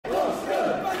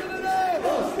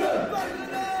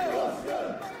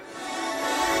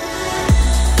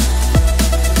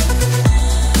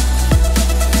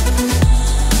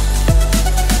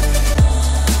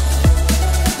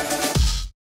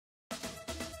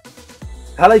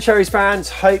Hello Cherries fans,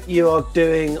 hope you are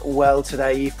doing well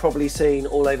today. You've probably seen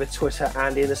all over Twitter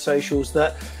and in the socials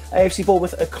that AFC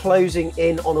Bournemouth are closing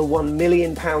in on a £1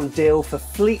 million deal for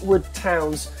Fleetwood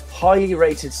Town's highly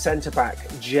rated centre-back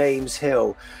James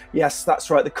Hill. Yes, that's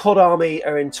right, the COD Army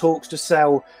are in talks to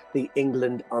sell the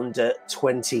England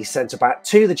under-20 centre-back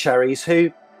to the Cherries, who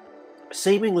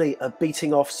seemingly are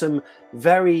beating off some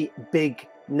very big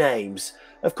names.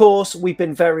 Of course, we've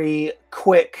been very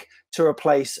quick to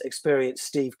replace experienced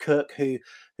Steve Cook, who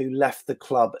left the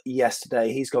club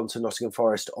yesterday. He's gone to Nottingham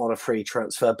Forest on a free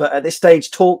transfer. But at this stage,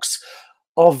 talks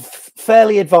of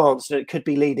fairly advanced, and it could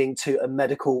be leading to a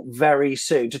medical very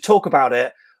soon. To talk about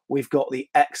it, we've got the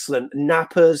excellent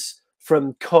Nappers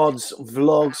from COD's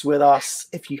Vlogs with us.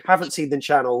 If you haven't seen the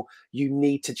channel, you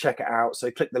need to check it out.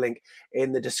 So click the link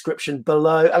in the description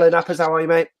below. Hello, Nappers. How are you,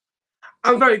 mate?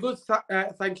 I'm very good,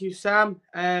 thank you, Sam.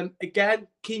 Again,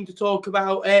 keen to talk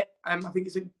about it. I think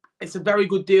it's a very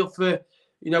good deal for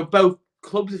both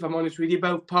clubs. If I'm honest with you,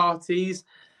 both parties,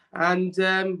 and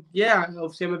yeah,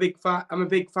 obviously I'm a big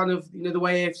fan of the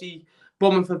way AFC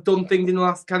Bournemouth have done things in the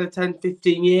last kind of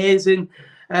 10-15 years,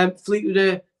 and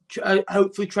Fleetwood are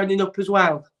hopefully trending up as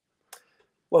well.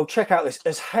 Well, check out this.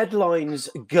 As headlines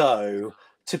go,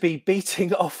 to be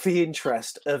beating off the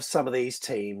interest of some of these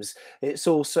teams. It's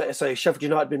also, so Sheffield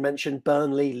United been mentioned,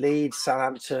 Burnley, Leeds,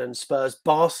 Southampton, Spurs,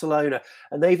 Barcelona,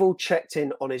 and they've all checked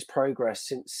in on his progress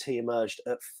since he emerged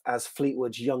as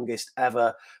Fleetwood's youngest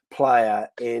ever player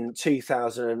in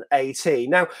 2018.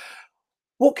 Now,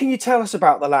 what can you tell us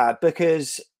about the lad?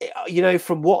 Because,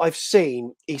 from what I've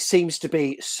seen, he seems to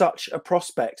be such a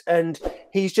prospect, and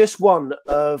he's just one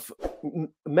of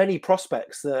many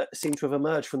prospects that seem to have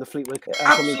emerged from the Fleetwood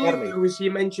Academy. As you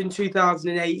mentioned,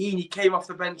 2018, he came off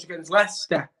the bench against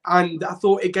Leicester, and I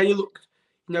thought, again, he looked,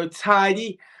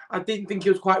 tidy. I didn't think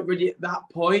he was quite ready at that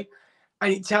point,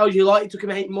 and it tells you, it took him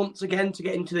 8 months again to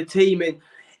get into the team, and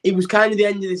it was kind of the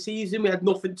end of the season. We had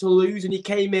nothing to lose, and he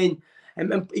came in.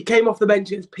 And he came off the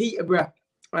bench against Peterborough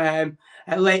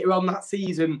later on that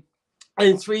season.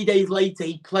 And 3 days later,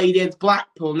 he played against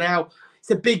Blackpool. Now, it's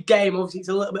a big game. Obviously, it's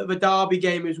a little bit of a derby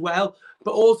game as well.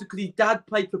 But also because his dad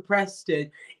played for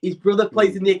Preston. His brother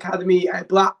plays in the academy at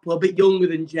Blackpool, a bit younger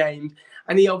than James.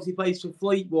 And he obviously plays for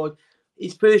Fleetwood.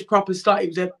 His first proper start, it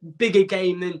was a bigger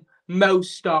game than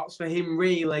most starts for him,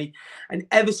 really. And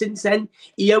ever since then,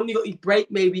 he only got his break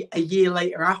maybe a year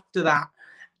later after that.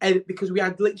 Because we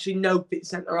had literally no fit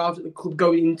centre halves at the club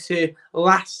going into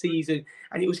last season,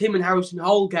 and it was him and Harrison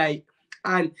Holgate,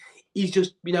 and he's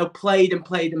just played and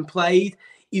played and played.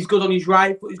 He's good on his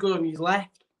right foot, he's good on his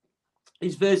left,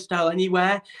 he's versatile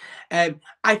anywhere.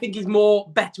 I think he's more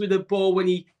better with the ball when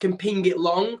he can ping it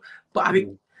long, but I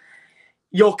think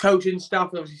your coaching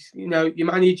staff, obviously, your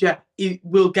manager, he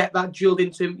will get that drilled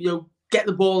into him. Get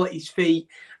the ball at his feet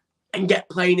and get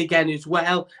playing again as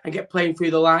well, and get playing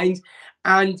through the lines.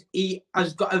 And he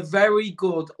has got a very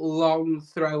good long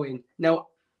throwing. Now,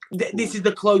 this is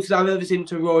the closest I've ever seen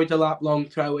to Roy Delap long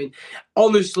throwing.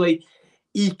 Honestly,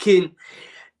 he can.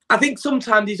 I think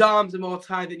sometimes his arms are more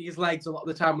tired than his legs a lot of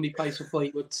the time when he plays for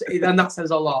Fleetwood, and that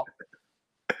says a lot.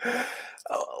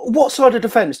 What side of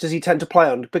defence does he tend to play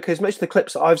on? Because most of the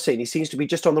clips that I've seen, he seems to be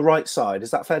just on the right side. Is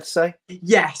that fair to say?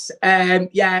 Yes.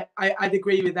 Yeah, I'd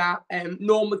agree with that.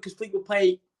 Normally, because Fleetwood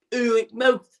play early,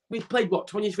 we've played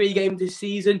 23 games this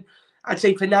season. I'd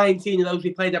say for 19 of those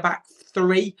we played a back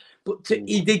three, but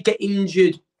he did get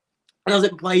injured and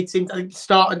hasn't played since I think the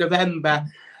start of November.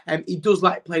 He does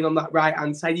like playing on that right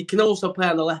hand side. He can also play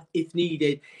on the left if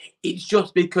needed. It's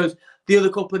just because the other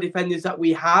couple of defenders that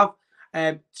we have,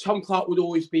 Tom Clark would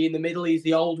always be in the middle. He's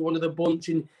the older one of the bunch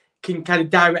and can kind of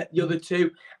direct the other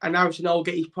two. And Harrison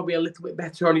Holgate, he's probably a little bit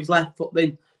better on his left foot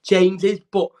than James is,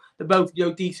 but they're both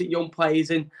decent young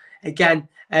players, and again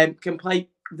can play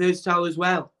versatile as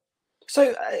well.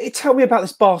 So tell me about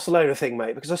this Barcelona thing,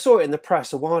 mate, because I saw it in the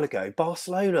press a while ago.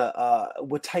 Barcelona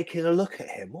were taking a look at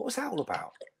him. What was that all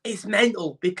about? It's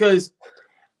mental, because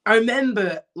I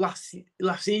remember last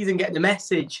season getting a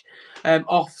message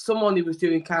off someone who was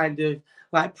doing kind of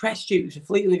like press duties for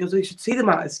Fleetwood. He goes, "We should see them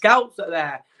out of scouts that are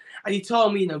there." And he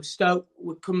told me, Stoke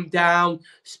would come down,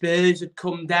 Spurs would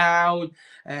come down,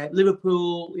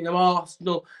 Liverpool,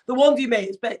 Arsenal. The ones you may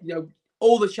expect,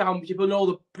 all the Championship and all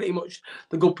the pretty much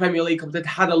the good Premier League clubs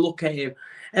had a look at him.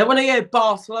 And when I heard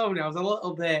Barcelona, I was a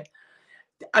little bit.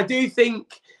 I do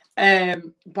think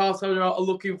Barcelona are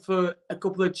looking for a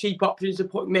couple of cheap options to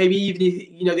put. Maybe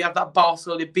even they have that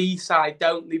Barcelona B side,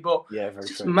 don't they? But yeah, very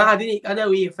it's true. mad, isn't it? I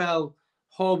know EFL.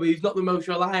 Hobby, who's not the most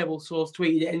reliable source,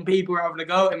 tweeted it, and people are having a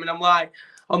go at him, and I'm like,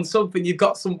 on something, you've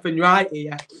got something right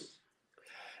here.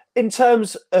 In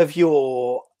terms of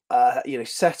your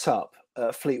set up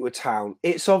at Fleetwood Town,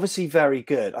 it's obviously very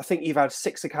good. I think you've had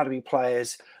 6 academy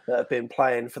players that have been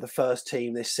playing for the first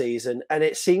team this season, and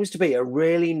it seems to be a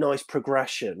really nice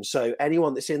progression. So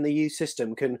anyone that's in the youth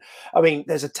system can,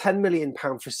 there's a £10 million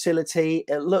facility.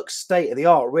 It looks state of the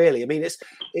art, really. I mean,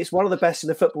 it's one of the best in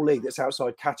the Football League that's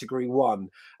outside Category 1,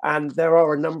 and there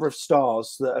are a number of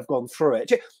stars that have gone through it.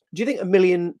 Do you think £1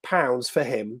 million for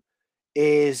him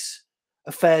is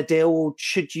a fair deal, or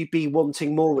should you be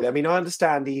wanting more? I mean, I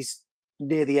understand he's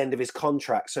near the end of his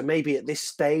contract, so maybe at this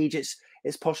stage it's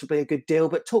possibly a good deal,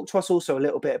 but talk to us also a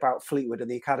little bit about Fleetwood and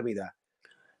the academy there.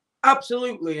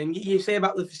 Absolutely. And you say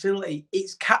about the facility,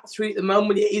 it's Cat 3 at the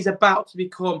moment. It is about to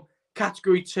become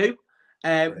Category 2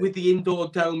 with the indoor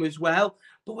dome as well.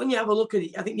 But when you have a look at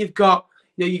it, I think you've got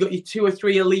your 2 or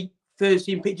 3 elite first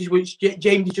team pitches, which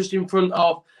James is just in front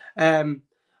of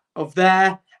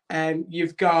there.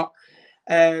 You've got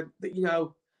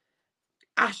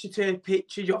AstroTurf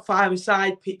pitches, you've got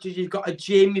 5-a-side pitches, you've got a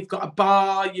gym, you've got a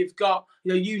bar, you've got,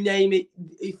 you name it,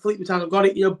 Fleetwood Town have got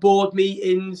it, board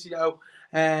meetings,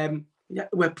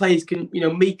 where players can,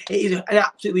 meet. It is an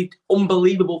absolutely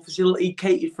unbelievable facility,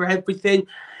 catered for everything.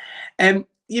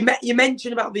 You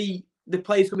mentioned about the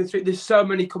players coming through. There's so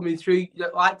many coming through,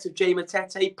 likes of Jay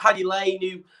Matete, Paddy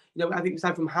Lane, who, I think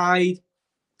was from Hyde.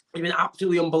 He's been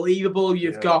absolutely unbelievable.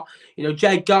 You've got,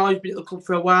 Jed Garner's been at the club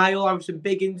for a while. Harrison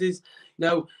Biggins is,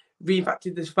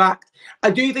 reinfacted this fact. I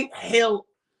do think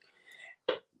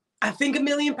I think £1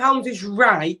 million is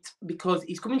right because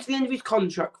he's coming to the end of his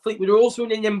contract. Fleetwood are also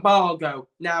in an embargo.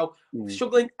 Now,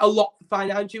 struggling a lot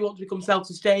financially, want to become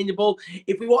self-sustainable.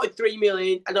 If we wanted £3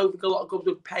 million, I don't think a lot of clubs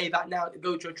would pay that now to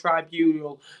go to a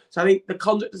tribunal. So I think the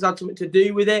contract has had something to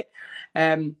do with it.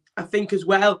 I think as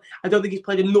well, I don't think he's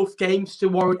played enough games to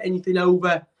warrant anything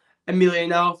over £1.5 million,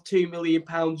 £2 million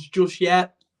just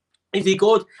yet. Is he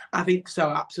good? I think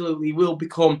so, absolutely. He will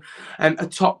become a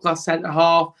top-class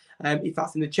centre-half, if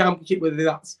that's in the Championship, whether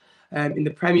that's in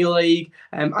the Premier League.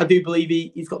 I do believe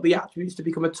he's got the attributes to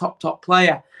become a top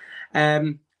player.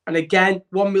 And again,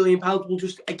 £1 million will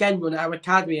just, again, run our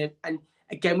academy. And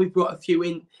again, we've brought a few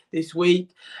in this week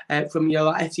from,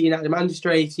 like Etty and Adam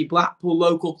Manchester, Blackpool,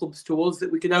 local clubs to us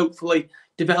that we can hopefully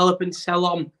develop and sell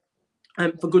on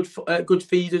for good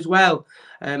fees as well.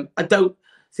 I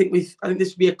think this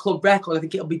would be a club record. I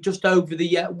think it'll be just over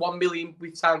the 1 million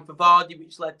we've signed for Vardy,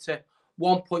 which led to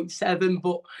 1.7.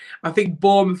 But I think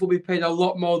Bournemouth will be paying a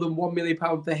lot more than £1 million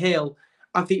for Hill.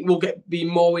 I think we'll be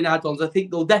more in add-ons. I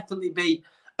think there'll definitely be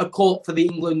a call for the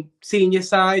England senior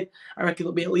side. I reckon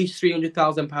there'll be at least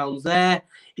 £300,000 there.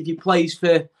 If he plays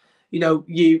for,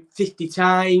 50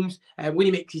 times, when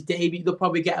he makes his debut, they'll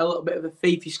probably get a little bit of a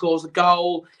fee if he scores a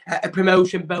goal, a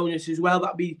promotion bonus as well.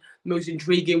 That'd be the most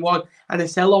intriguing one, and a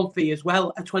sell-on fee as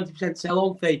well, a 20%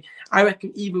 sell-on fee. I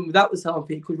reckon even without the sell-on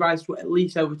fee, it could rise to at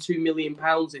least over £2 million,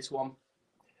 this one.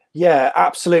 Yeah,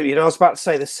 absolutely. And I was about to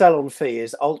say the sell-on fee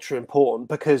is ultra important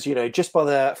because, just by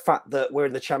the fact that we're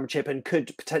in the Championship and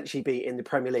could potentially be in the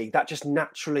Premier League, that just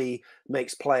naturally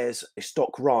makes players'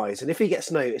 stock rise. And if he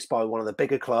gets noticed by one of the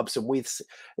bigger clubs, and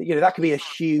that could be a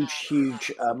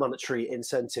huge monetary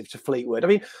incentive to Fleetwood. I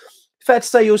mean, fair to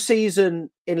say your season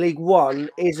in League One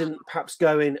isn't perhaps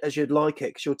going as you'd like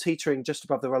it because you're teetering just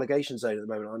above the relegation zone at the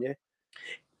moment, aren't you?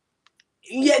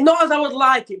 Yeah, not as I would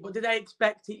like it, but did I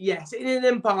expect it? Yes. In an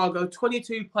embargo,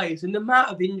 22 players, and the amount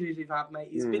of injuries we've had, mate,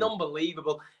 it's been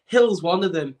unbelievable. Hill's one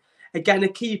of them. Again, a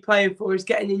key player for us,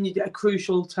 getting injured at a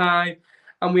crucial time,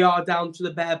 and we are down to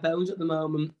the bare bones at the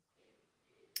moment.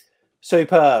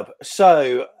 Superb.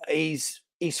 So he's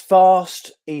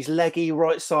fast, he's leggy,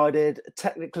 right-sided,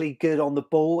 technically good on the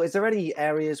ball. Is there any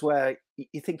areas where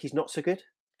you think he's not so good?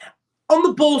 On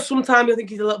the ball, sometimes I think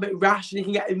he's a little bit rash and he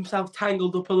can get himself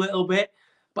tangled up a little bit.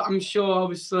 But I'm sure,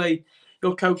 obviously,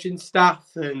 your coaching staff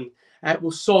and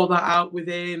will sort that out with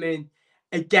him and,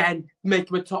 again, make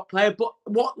him a top player. But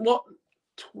what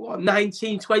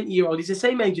 19, 20-year-old? He's the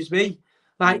same age as me.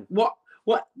 Like,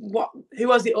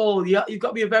 who has it all? You've got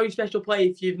to be a very special player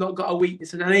if you've not got a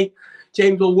weakness. And I think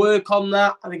James will work on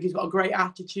that. I think he's got a great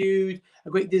attitude, a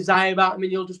great desire about him,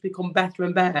 and he'll just become better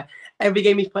and better. Every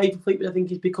game he's played for Fleetwood, I think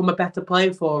he's become a better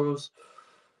player for us.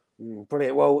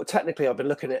 Brilliant. Well, technically, I've been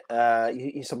looking at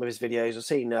some of his videos. I've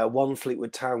seen one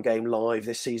Fleetwood Town game live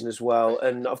this season as well.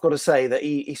 And I've got to say that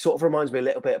he sort of reminds me a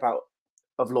little bit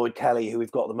of Lloyd Kelly, who we've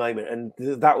got at the moment.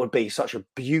 And that would be such a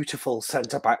beautiful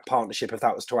centre-back partnership if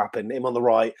that was to happen. Him on the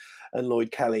right and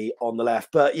Lloyd Kelly on the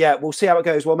left. But yeah, we'll see how it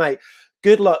goes. Well, mate,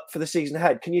 good luck for the season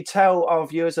ahead. Can you tell our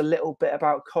viewers a little bit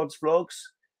about Cod's vlogs?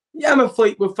 Yeah, I'm a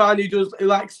Fleetwood fan who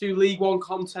likes to do League One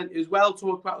content as well,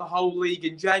 talk about the whole league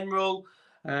in general.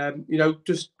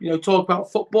 Just talk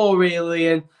about football really,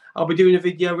 and I'll be doing a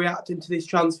video reacting to this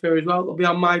transfer as well. It'll be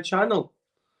on my channel.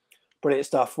 Brilliant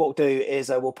stuff. What we'll do is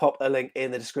we'll pop a link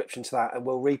in the description to that, and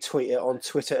we'll retweet it on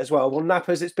Twitter as well. Well,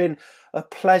 Nappers, it's been a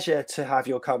pleasure to have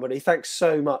your company. Thanks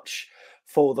so much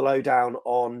for the lowdown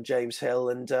on James Hill,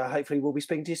 and hopefully we'll be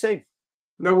speaking to you soon.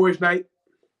 No worries, mate.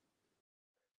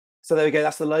 So there we go.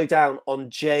 That's the lowdown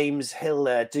on James Hill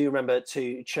there. Do remember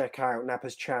to check out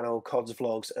Nappa's channel, Cod's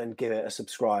Vlogs, and give it a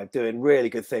subscribe. Doing really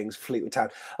good things for Fleetwood Town.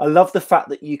 I love the fact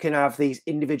that you can have these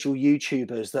individual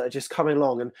YouTubers that are just coming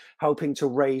along and helping to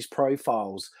raise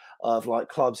profiles of like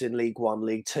clubs in League One,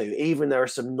 League Two. Even there are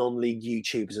some non-league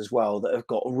YouTubers as well that have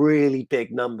got really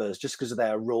big numbers just because of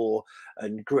their raw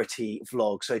and gritty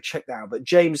vlog. So check that out. But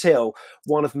James Hill,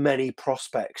 one of many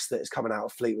prospects that is coming out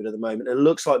of Fleetwood at the moment. It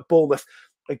looks like Bournemouth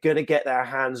are going to get their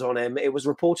hands on him. It was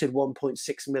reported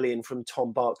 1.6 million from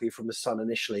Tom Barkley from The Sun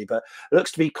initially, but it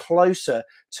looks to be closer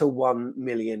to £1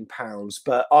 million.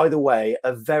 But either way,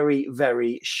 a very,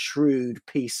 very shrewd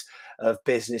piece of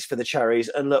business for the Cherries.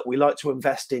 And look, we like to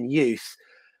invest in youth.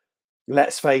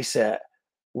 Let's face it,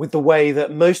 with the way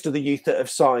that most of the youth that have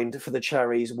signed for the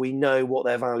Cherries, we know what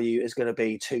their value is going to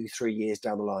be 2-3 years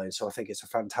down the line. So I think it's a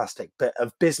fantastic bit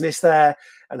of business there,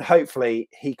 and hopefully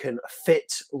he can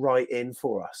fit right in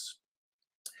for us.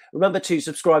 Remember to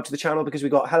subscribe to the channel because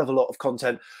we've got a hell of a lot of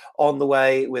content on the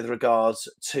way with regards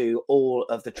to all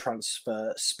of the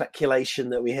transfer speculation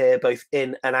that we hear both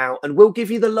in and out. And we'll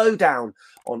give you the lowdown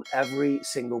on every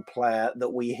single player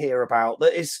that we hear about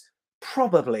that is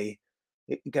probably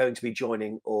going to be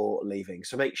joining or leaving.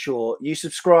 So make sure you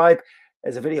subscribe.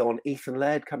 There's a video on Ethan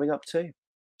Laird coming up too.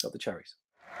 Got the Cherries.